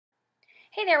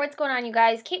Hey there, what's going on, you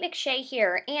guys? Kate McShay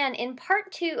here, and in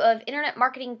part 2 of Internet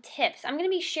Marketing Tips, I'm going to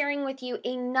be sharing with you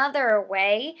another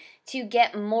way to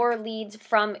get more leads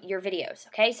from your videos,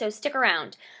 okay? So stick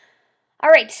around.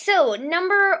 Alright, so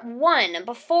number 1,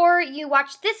 before you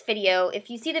watch this video, if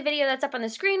you see the video that's up on the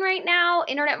screen right now,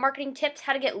 Internet Marketing Tips,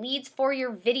 how to get leads for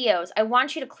your videos, I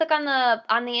want you to click on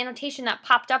the annotation that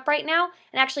popped up right now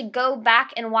and actually go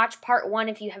back and watch part 1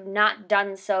 if you have not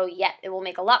done so yet. It will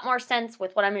make a lot more sense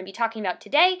with what I'm going to be talking about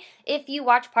today if you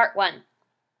watch part 1.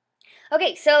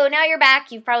 Okay, so now you're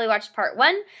back. You've probably watched part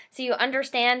 1, so you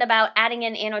understand about adding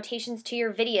in annotations to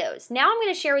your videos. Now I'm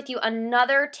going to share with you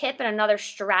another tip and another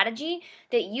strategy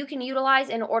that you can utilize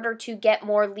in order to get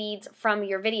more leads from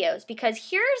your videos. Because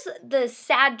here's the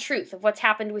sad truth of what's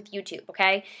happened with YouTube,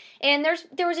 okay? And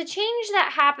there was a change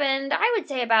that happened, I would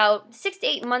say about 6 to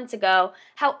 8 months ago.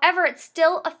 However, it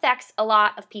still affects a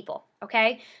lot of people,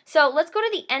 okay? So let's go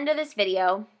to the end of this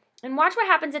video and watch what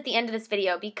happens at the end of this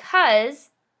video, because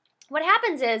what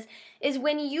happens is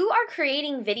when you are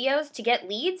creating videos to get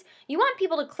leads, you want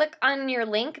people to click on your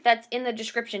link that's in the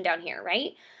description down here,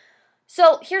 right?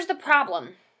 So here's the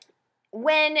problem.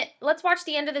 Let's watch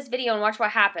the end of this video and watch what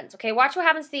happens, okay? Watch what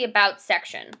happens to the About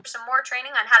section. Some more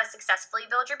training on how to successfully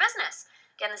build your business.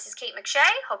 Again, this is Kate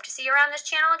McShay. Hope to see you around this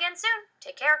channel again soon.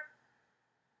 Take care.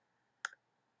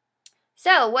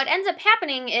 So what ends up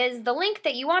happening is the link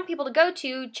that you want people to go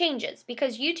to changes,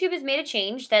 because YouTube has made a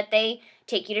change that they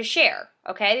take you to share,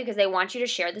 okay? Because they want you to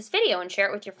share this video and share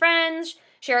it with your friends,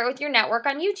 share it with your network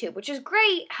on YouTube, which is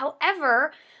great.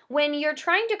 However, when you're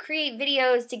trying to create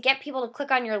videos to get people to click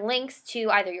on your links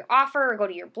to either your offer or go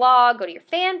to your blog, go to your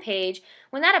fan page,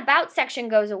 when that About section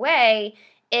goes away,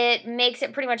 it makes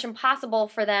it pretty much impossible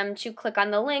for them to click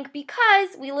on the link,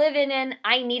 because we live in an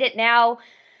I need it now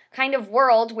kind of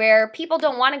world where people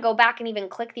don't want to go back and even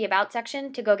click the About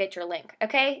section to go get your link,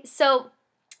 okay? So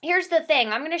here's the thing.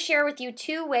 I'm going to share with you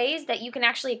 2 ways that you can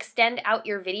actually extend out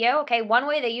your video, okay? One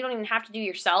way that you don't even have to do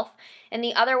yourself, and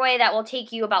the other way that will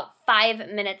take you about 5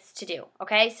 minutes to do,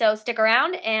 okay? So stick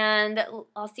around, and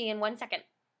I'll see you in 1 second.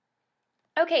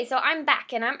 Okay, so I'm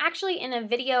back, and I'm actually in a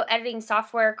video editing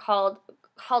software called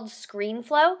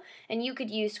ScreenFlow, and you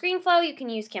could use ScreenFlow, you can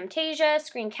use Camtasia,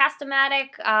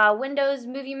 Screencast-O-Matic, Windows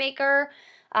Movie Maker,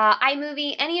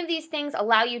 iMovie. Any of these things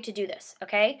allow you to do this,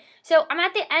 okay? So I'm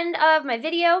at the end of my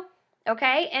video,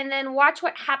 okay, and then watch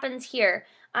what happens here.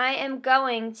 I am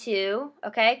going to,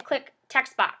 okay, click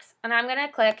text box, and I'm going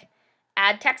to click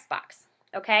add text box,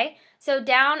 okay? So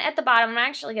down at the bottom, I'm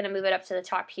actually going to move it up to the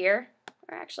top here.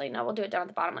 Or actually, no, we'll do it down at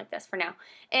the bottom like this for now.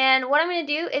 And what I'm going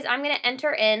to do is I'm going to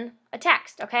enter in a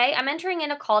text, okay? I'm entering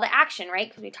in a call to action, right?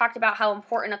 Because we talked about how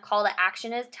important a call to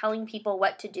action is, telling people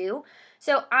what to do.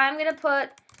 So I'm going to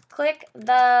click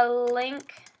the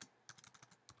link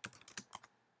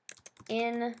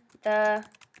in the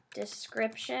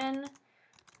description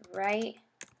right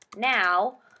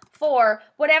now for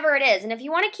whatever it is. And if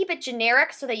you want to keep it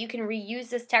generic so that you can reuse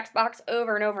this text box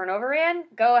over and over and over again,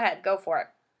 go ahead, go for it.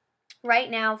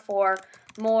 Right now for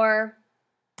more,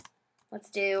 let's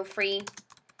do free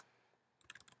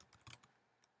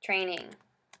training,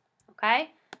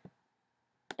 okay?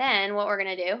 Then what we're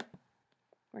going to do,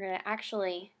 we're going to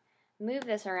actually move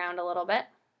this around a little bit,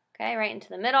 okay, right into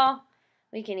the middle.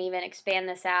 We can even expand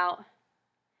this out,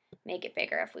 make it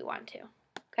bigger if we want to,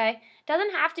 okay?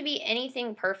 Doesn't have to be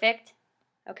anything perfect,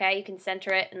 okay? You can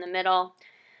center it in the middle.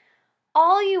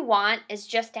 All you want is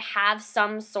just to have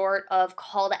some sort of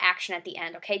call to action at the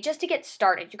end, okay? Just to get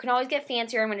started. You can always get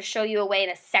fancier. I'm going to show you a way in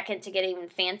a second to get even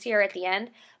fancier at the end.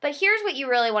 But here's what you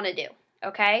really want to do,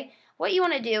 okay? What you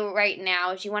want to do right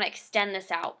now is you want to extend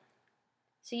this out.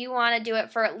 So you want to do it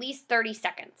for at least 30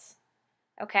 seconds,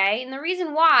 okay? And the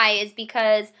reason why is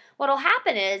because what will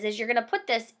happen is you're going to put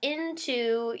this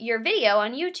into your video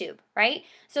on YouTube, right?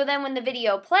 So then when the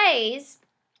video plays,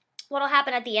 what will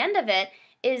happen at the end of it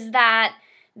is that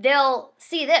they'll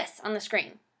see this on the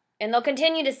screen, and they'll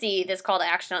continue to see this call to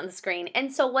action on the screen.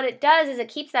 And so what it does is it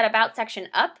keeps that About section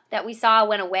up that we saw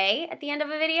went away at the end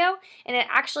of a video, and it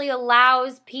actually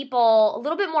allows people a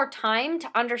little bit more time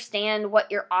to understand what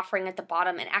you're offering at the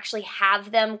bottom and actually have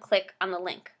them click on the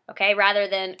link, okay? Rather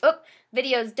than, oop,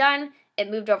 video's done, it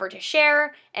moved over to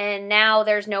share, and now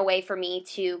there's no way for me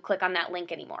to click on that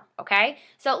link anymore, okay?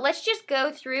 So let's just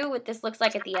go through what this looks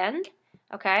like at the end.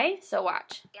 Okay, so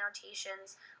watch.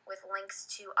 Annotations with links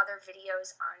to other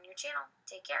videos on your channel.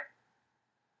 Take care.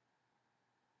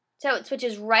 So it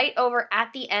switches right over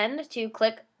at the end to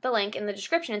click the link in the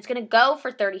description, it's going to go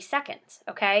for 30 seconds,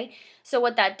 okay? So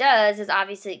what that does is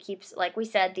obviously it keeps, like we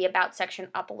said, the about section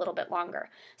up a little bit longer.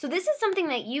 So this is something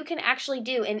that you can actually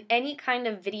do in any kind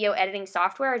of video editing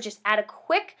software. Just add a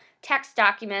quick text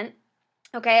document,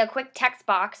 okay, a quick text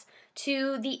box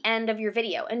to the end of your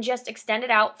video and just extend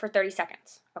it out for 30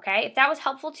 seconds, okay? If that was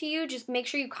helpful to you, just make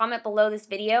sure you comment below this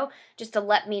video just to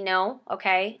let me know,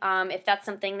 okay, if that's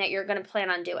something that you're going to plan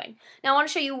on doing. Now I want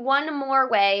to show you one more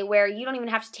way where you don't even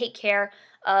have to take care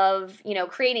of, you know,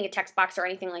 creating a text box or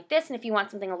anything like this, and if you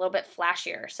want something a little bit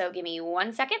flashier. So give me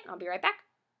 1 second, I'll be right back.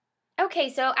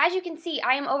 Okay, so as you can see,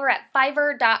 I am over at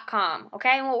Fiverr.com,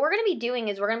 okay? And what we're going to be doing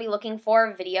is we're going to be looking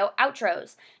for video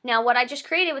outros. Now, what I just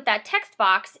created with that text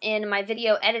box in my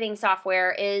video editing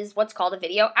software is what's called a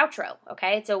video outro,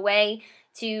 okay? It's a way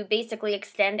to basically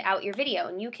extend out your video,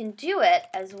 and you can do it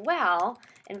as well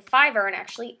in Fiverr and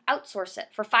actually outsource it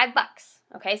for $5,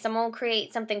 okay? Someone will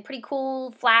create something pretty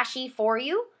cool, flashy for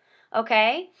you,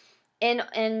 okay?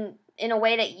 In a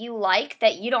way that you like,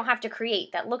 that you don't have to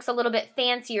create, that looks a little bit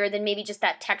fancier than maybe just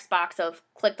that text box of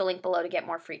click the link below to get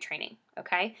more free training,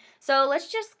 okay? So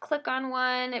let's just click on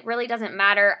one. It really doesn't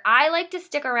matter. I like to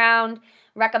stick around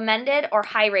recommended or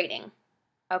high rating,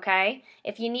 okay?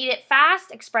 If you need it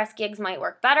fast, Express Gigs might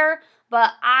work better,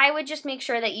 but I would just make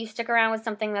sure that you stick around with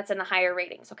something that's in the higher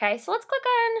ratings, okay? So let's click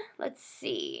on,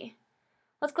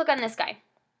 let's click on this guy.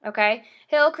 Okay,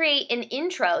 he'll create an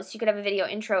intro, so you could have a video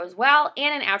intro as well,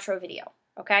 and an outro video,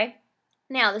 okay?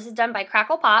 Now, this is done by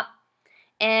Crackle Pop,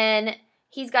 and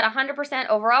he's got 100%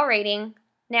 overall rating.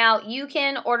 Now, you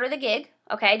can order the gig,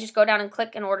 okay? Just go down and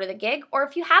click and order the gig, or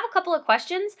if you have a couple of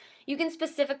questions, you can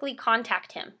specifically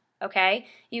contact him, okay?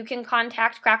 You can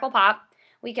contact Crackle Pop.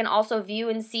 We can also view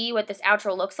and see what this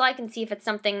outro looks like and see if it's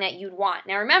something that you'd want.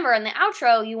 Now, remember, in the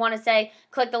outro, you want to say,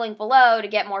 click the link below to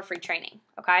get more free training,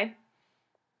 okay?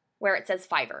 Where it says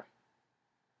Fiverr.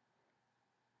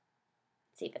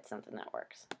 See if it's something that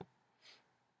works.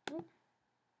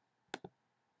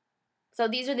 So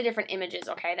these are the different images,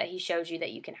 okay, that he shows you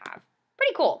that you can have.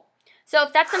 Pretty cool. So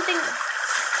if that's something...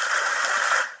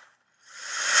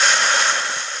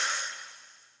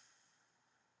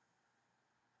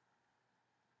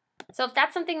 So if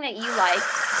that's something that you like,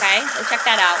 okay, so check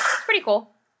that out. It's pretty cool.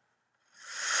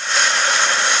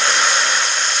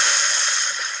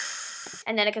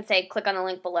 And then it can say, click on the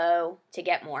link below to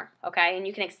get more, okay? And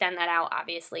you can extend that out,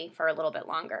 obviously, for a little bit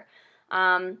longer.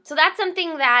 So that's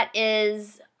something that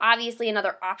is obviously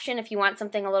another option if you want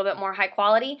something a little bit more high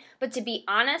quality. But to be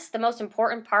honest, the most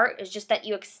important part is just that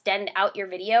you extend out your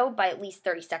video by at least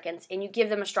 30 seconds and you give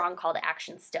them a strong call to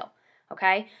action still.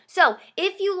 Okay, so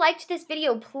if you liked this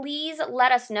video, please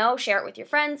let us know. Share it with your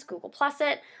friends, Google+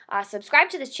 it. Subscribe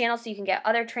to this channel so you can get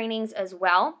other trainings as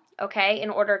well, okay, in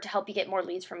order to help you get more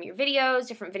leads from your videos,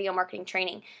 different video marketing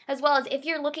training. As well as if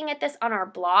you're looking at this on our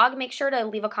blog, make sure to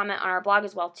leave a comment on our blog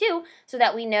as well too, so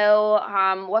that we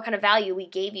know what kind of value we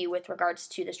gave you with regards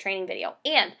to this training video.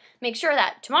 And make sure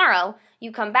that tomorrow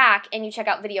you come back and you check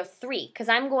out video 3, because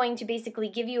I'm going to basically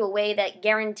give you a way that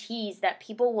guarantees that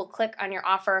people will click on your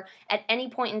offer at any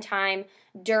point in time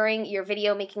during your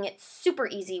video, making it super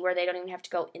easy where they don't even have to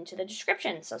go into the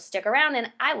description. So stick around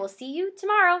and I will see you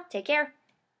tomorrow. Take care.